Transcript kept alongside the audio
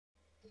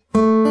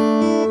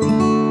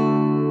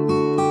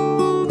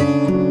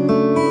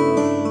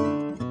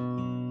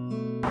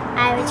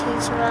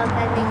change the world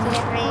by making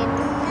it rain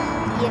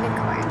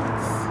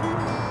unicorns.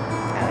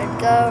 I would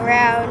go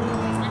around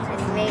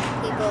and make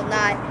people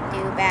not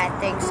do bad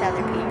things to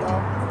other people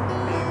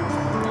and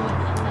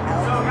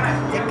help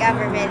the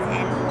government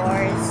and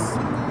wars.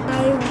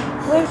 I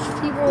wish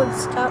people would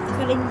stop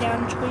cutting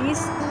down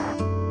trees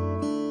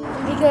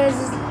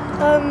because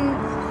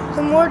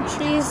the more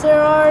trees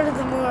there are,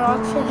 the more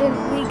oxygen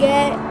we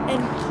get,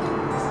 and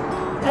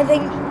I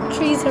think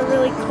trees are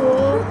really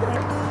cool.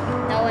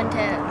 No one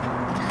to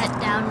cut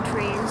down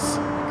trees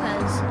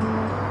because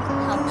it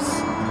helps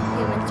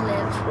humans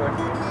live.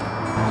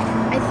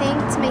 I think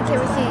to make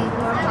everything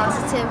more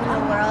positive in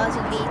the world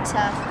would be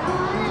to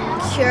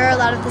cure a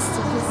lot of the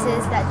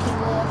sicknesses that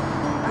people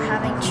are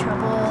having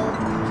trouble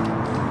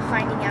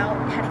finding out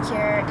how to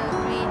cure. It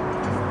would be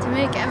to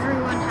make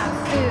everyone have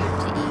food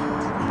to eat.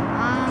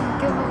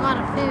 Give a lot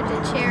of food to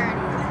charity.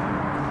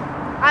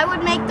 I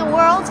would make the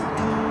world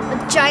a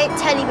giant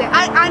teddy bear.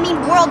 I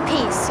mean world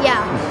peace.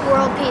 Yeah,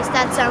 world peace.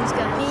 That sounds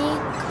good.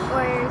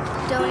 Or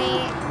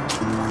donate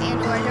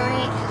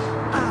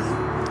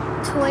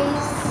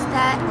toys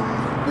that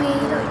we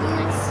don't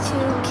use to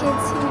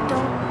kids who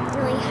don't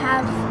really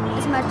have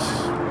as much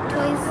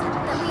toys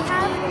that we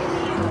have.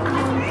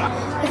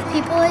 With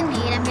people in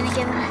need, I'm going to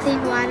give them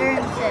clean water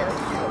and food.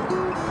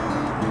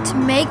 To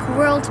make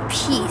world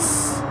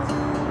peace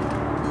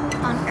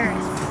on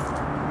Earth.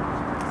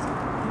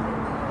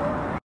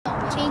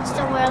 Change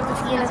the world with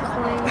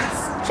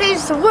unicorns.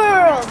 Change the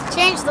world!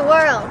 Change the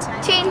world.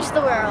 Change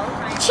the world.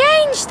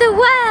 Change the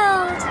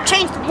world!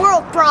 Change the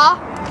world, brah.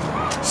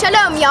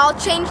 Shalom, y'all.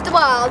 Change the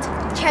world.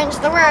 Change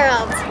the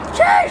world.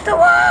 Change the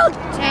world!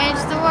 Change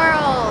the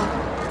world.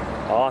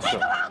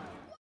 Awesome.